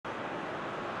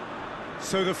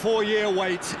So the 4-year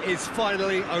wait is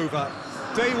finally over.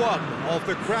 Day one of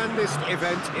the grandest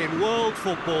event in world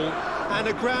football, and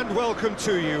a grand welcome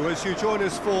to you as you join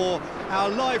us for our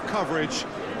live coverage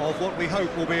of what we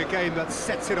hope will be a game that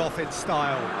sets it off in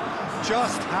style.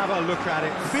 Just have a look at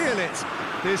it, feel it.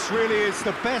 This really is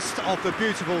the best of the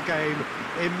beautiful game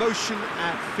in motion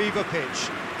at fever pitch,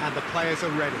 and the players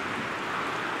are ready.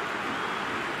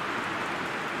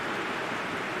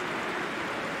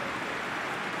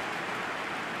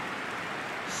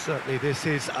 Certainly this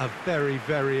is a very,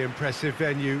 very impressive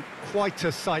venue, quite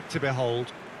a sight to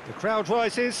behold. The crowd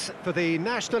rises for the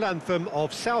national anthem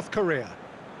of South Korea.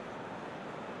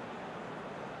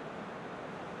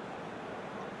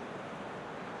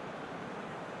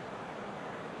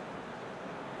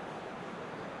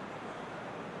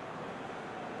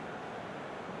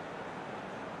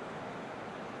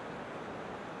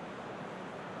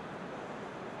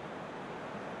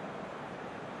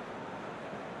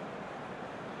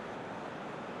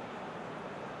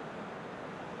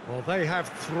 Well, they have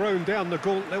thrown down the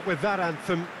gauntlet with that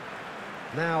anthem.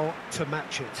 Now to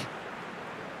match it.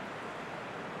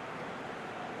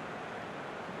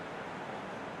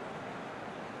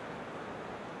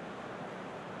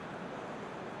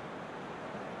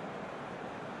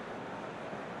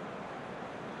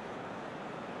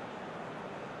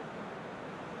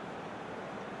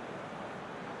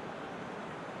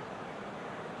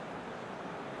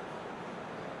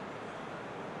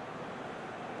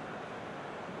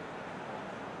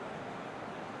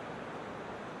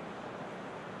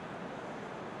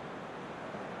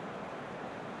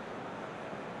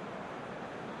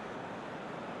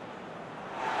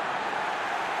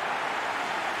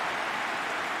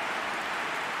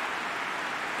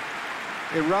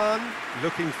 Iran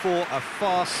looking for a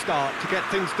fast start to get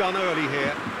things done early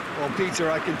here. Well, Peter,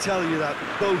 I can tell you that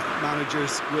both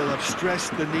managers will have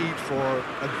stressed the need for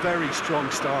a very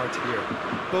strong start here.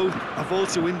 Both have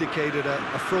also indicated a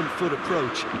front foot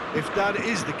approach. If that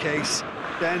is the case,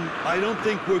 then I don't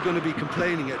think we're going to be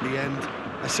complaining at the end.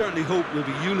 I certainly hope we'll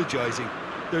be eulogising.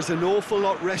 There's an awful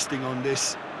lot resting on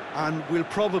this, and we'll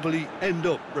probably end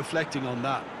up reflecting on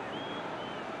that.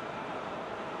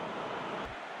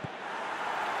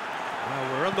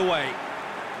 Well, we're on the way.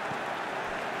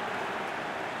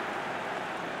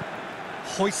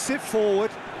 Hoists it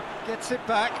forward, gets it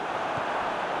back.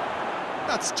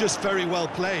 That's just very well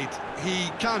played. He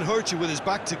can't hurt you with his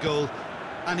back to goal,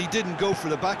 and he didn't go for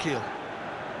the back heel.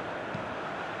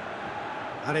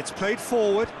 And it's played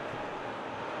forward.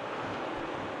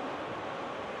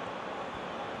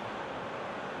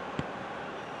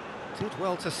 Did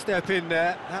well to step in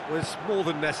there, that was more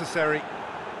than necessary.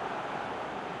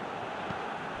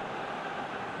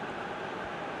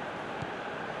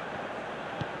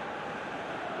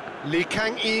 Lee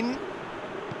Kang-in.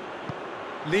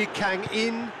 Lee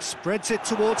Kang-in spreads it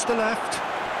towards the left.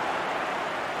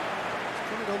 He's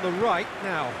got it on the right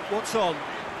now. What's on?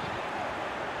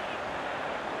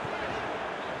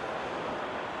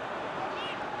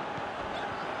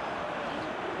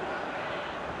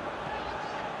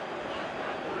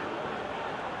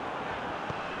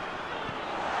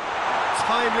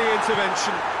 Timely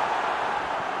intervention.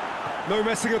 No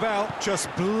messing about,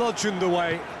 just bludgeoned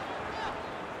away.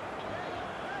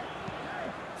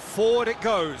 Forward it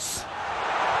goes.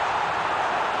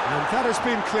 And that has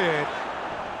been cleared.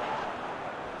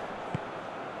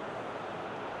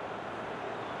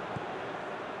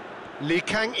 Lee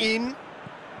Kang-in.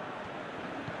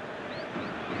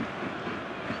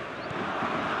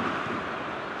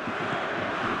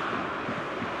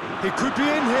 He could be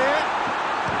in here.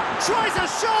 Tries a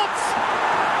shot!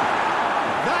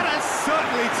 That has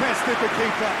certainly tested the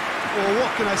keeper. Well,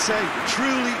 what can I say?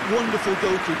 Truly wonderful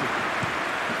goalkeeping.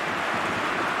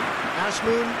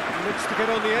 Ashmoon looks to get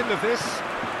on the end of this.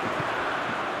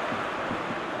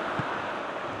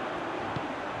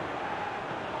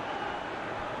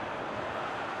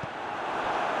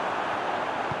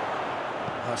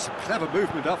 Some clever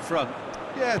movement up front.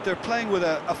 Yeah, they're playing with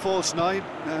a false nine,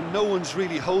 and no one's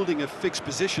really holding a fixed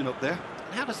position up there.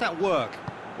 How does that work?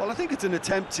 Well, I think it's an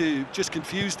attempt to just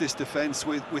confuse this defence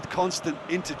with constant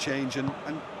interchange and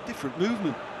different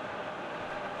movement.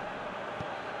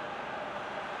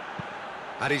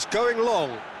 And he's going long.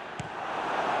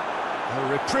 A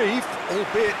reprieve,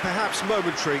 albeit perhaps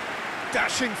momentary.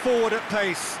 Dashing forward at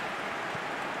pace.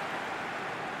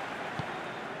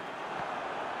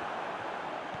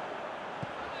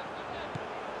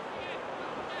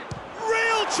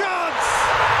 Real chance!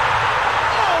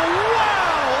 Oh,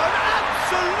 wow! An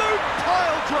absolute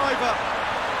pile driver!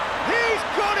 He's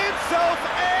got himself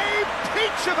a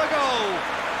peach of a goal!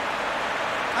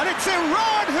 And it's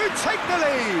Iran who take the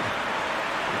lead.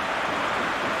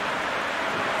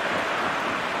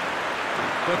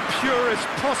 The purest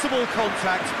possible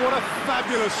contact. What a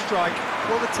fabulous strike.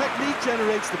 Well, the technique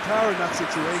generates the power in that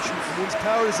situation, and once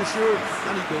power is assured,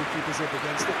 any goalkeeper's up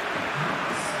against it.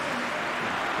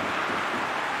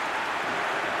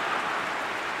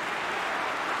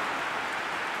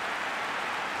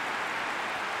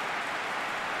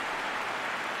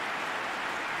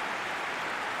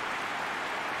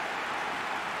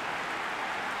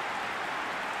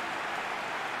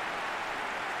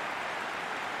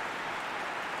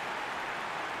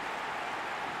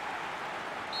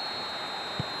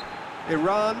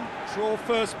 Iran draw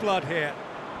first blood here.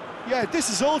 Yeah, this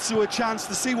is also a chance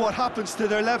to see what happens to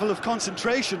their level of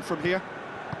concentration from here.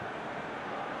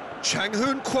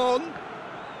 Chang-hoon Kwon.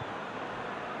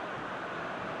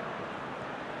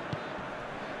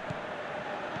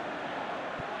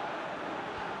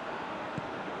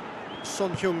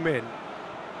 Son Heung-min.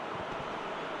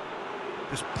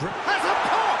 Has a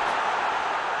pop!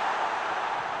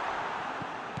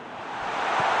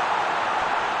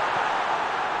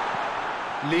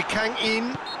 Lee Kang-in.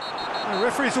 The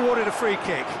referee's awarded a free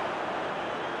kick.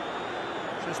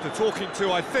 Just a talking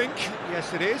to, I think.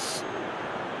 Yes, it is.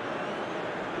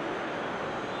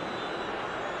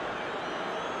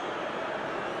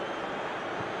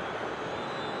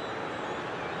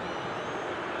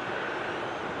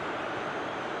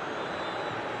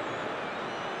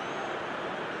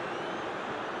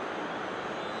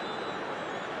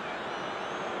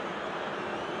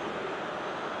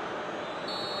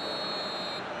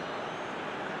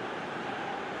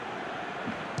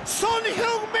 Son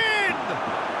Heung-min!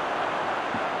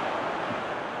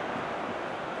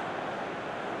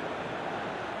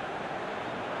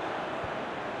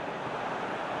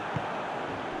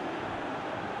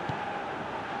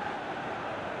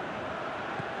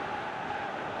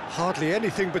 Hardly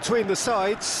anything between the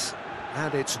sides,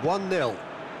 and it's 1-0.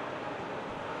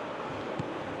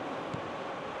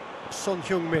 Son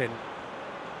Heung-min.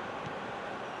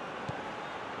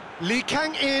 Lee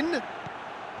Kang-in.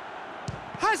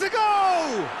 Has a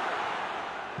go!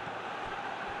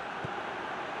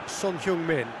 Son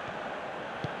Heung-min.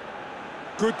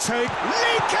 Good take.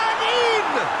 Lee Kang-in!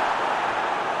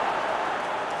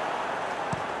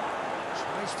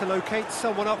 Tries to locate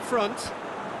someone up front.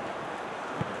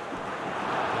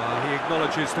 He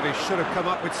acknowledges that he should have come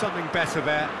up with something better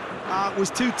there. Was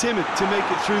too timid to make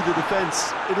it through the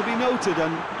defence. It'll be noted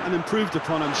and improved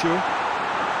upon, I'm sure.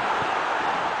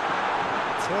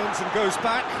 Turns and goes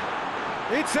back.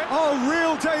 It's a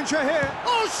real danger here.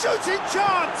 Oh, shooting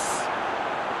chance!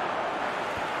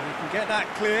 He can get that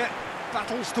clear.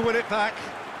 Battles to win it back.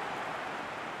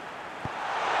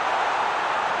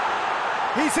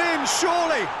 He's in,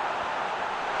 surely.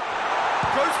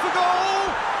 Goes for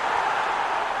goal.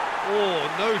 Oh,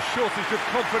 no shortage of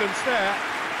confidence there.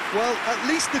 Well, at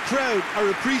least the crowd are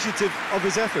appreciative of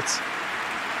his efforts.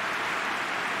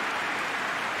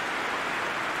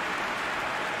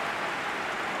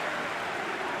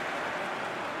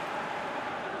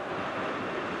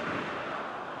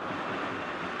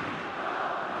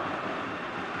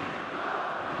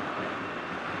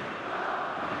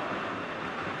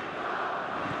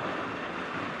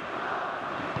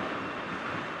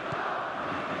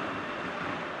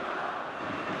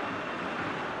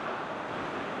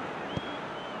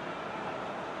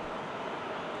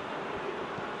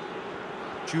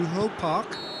 Juho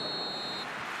Park.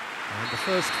 And the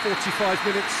first 45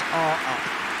 minutes are up.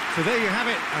 So there you have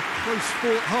it, a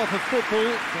close-fought half of football,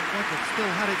 but one that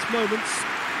still had its moments,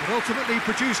 but ultimately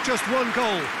produced just one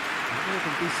goal. A more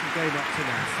than decent game up to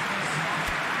now.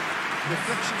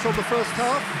 Reflections on the first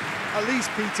half? At least,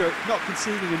 Peter, not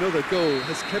conceding another goal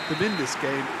has kept them in this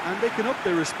game, and they can up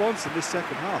their response in this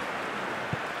second half.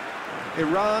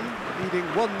 Iran leading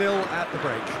 1-0 at the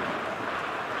break.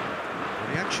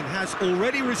 The action has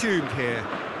already resumed here.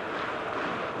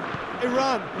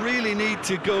 Iran really need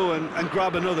to go and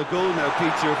grab another goal now,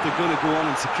 Peter, if they're going to go on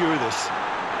and secure this.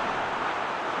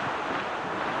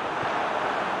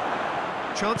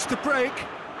 Chance to break.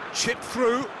 Chip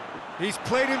through. He's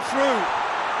played him through.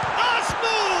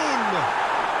 Asmoon!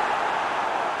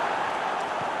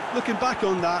 Looking back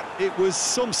on that, it was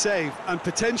some save and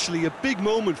potentially a big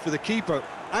moment for the keeper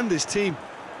and his team.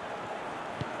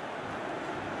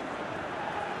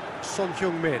 Son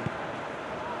Heung-min.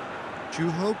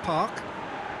 Juho Park.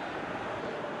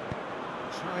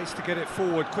 Tries to get it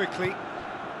forward quickly.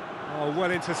 Oh,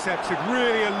 well intercepted,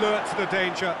 really alert to the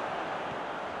danger.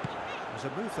 It was a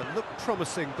move that looked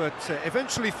promising, but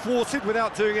eventually thwarted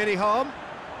without doing any harm.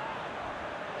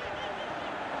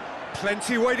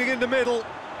 Plenty waiting in the middle.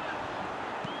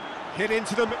 Hit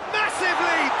into them, massive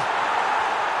leap!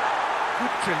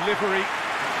 Good delivery,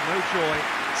 no joy.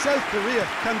 South Korea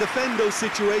can defend those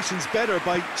situations better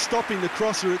by stopping the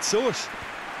crosser at source.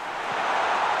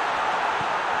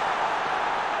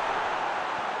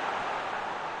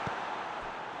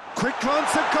 Quick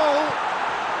glance at goal.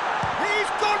 He's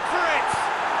gone for it!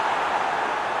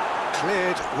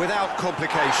 Cleared without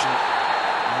complication.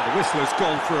 And the whistler's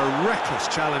gone for a reckless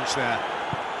challenge there.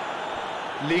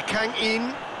 Lee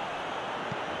Kang-in.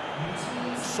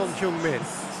 Son Heung-min.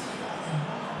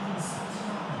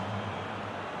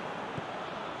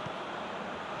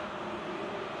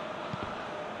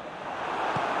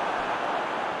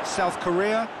 South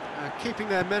Korea keeping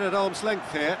their men at arm's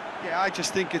length here. Yeah, I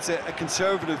just think it's a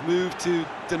conservative move to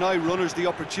deny runners the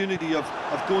opportunity of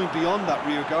going beyond that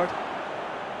rear guard.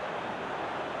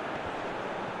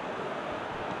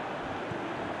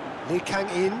 Lee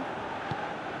Kang-in.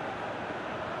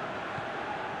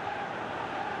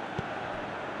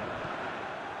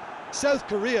 South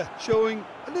Korea showing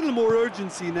a little more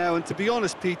urgency now, and to be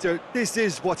honest, Peter, this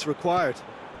is what's required.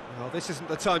 Well, this isn't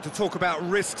the time to talk about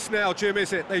risks now, Jim,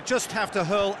 is it? They just have to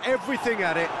hurl everything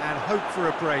at it and hope for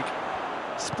a break.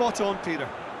 Spot on, Peter.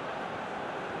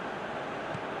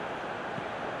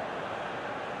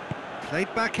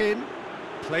 Played back in,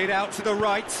 played out to the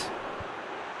right.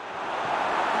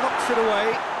 Knocks it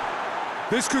away.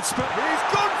 This could split. He's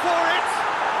gone for it!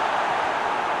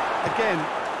 Again,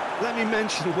 let me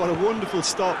mention what a wonderful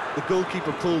stop the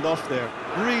goalkeeper pulled off there.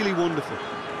 Really wonderful.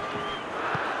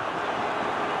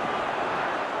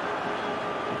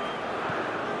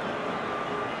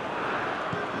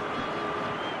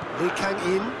 Lee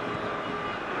Kang-in.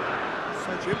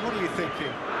 So, Jim, what are you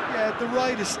thinking? Yeah, the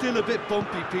ride is still a bit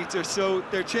bumpy, Peter, so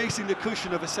they're chasing the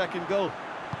cushion of a second goal.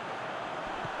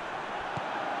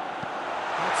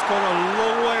 It's gone a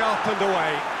long way up and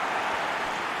away.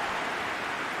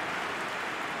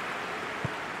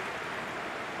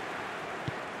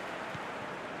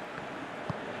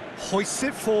 Hoists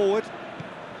it forward.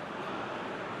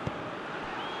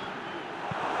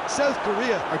 South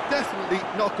Korea are definitely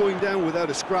not going down without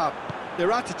a scrap.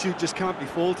 Their attitude just can't be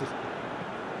faulted.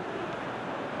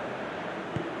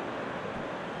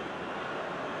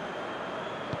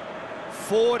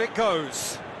 Forward it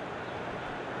goes.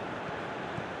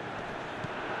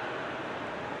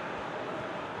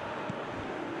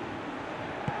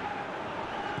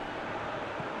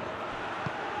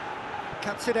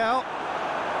 Cuts it out.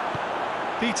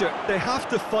 Peter, they have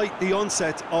to fight the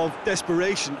onset of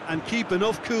desperation and keep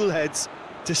enough cool heads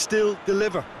to still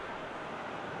deliver.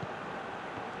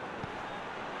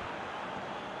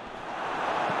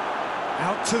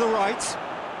 Out to the right.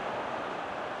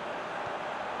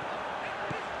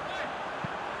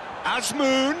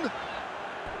 Azmoun.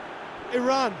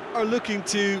 Iran are looking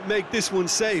to make this one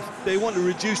safe. They want to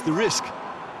reduce the risk.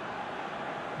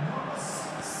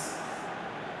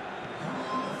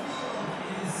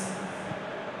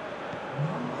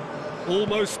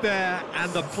 Almost there,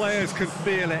 and the players can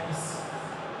feel it.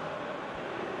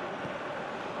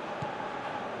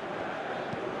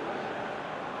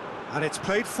 And it's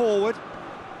played forward.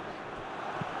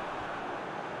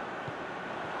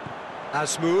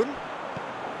 Azmoun.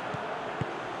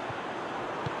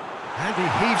 And he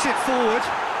heaves it forward.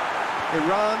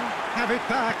 Iran have it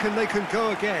back and they can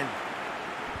go again.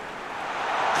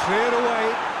 Cleared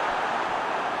away.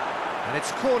 And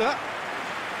it's corner.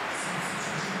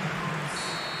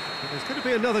 There's going to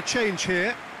be another change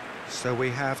here. So we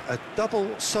have a double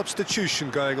substitution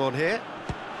going on here.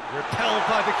 Repelled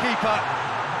by the keeper.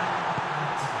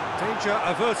 Danger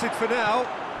averted for now.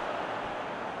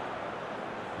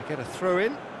 We get a throw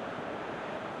in.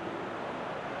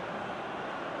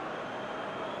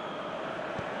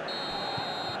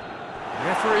 The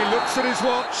referee looks at his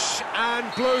watch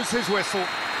and blows his whistle.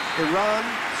 Iran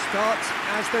start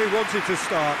as they wanted to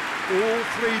start. All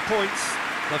 3 points.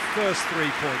 The first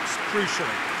 3 points,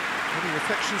 crucially. Any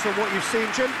reflections on what you've seen,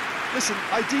 Jim? Listen,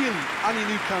 ideally, any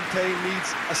new campaign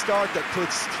needs a start that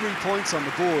puts 3 points on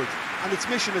the board, and it's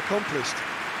mission accomplished.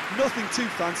 Nothing too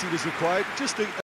fancy was required, just a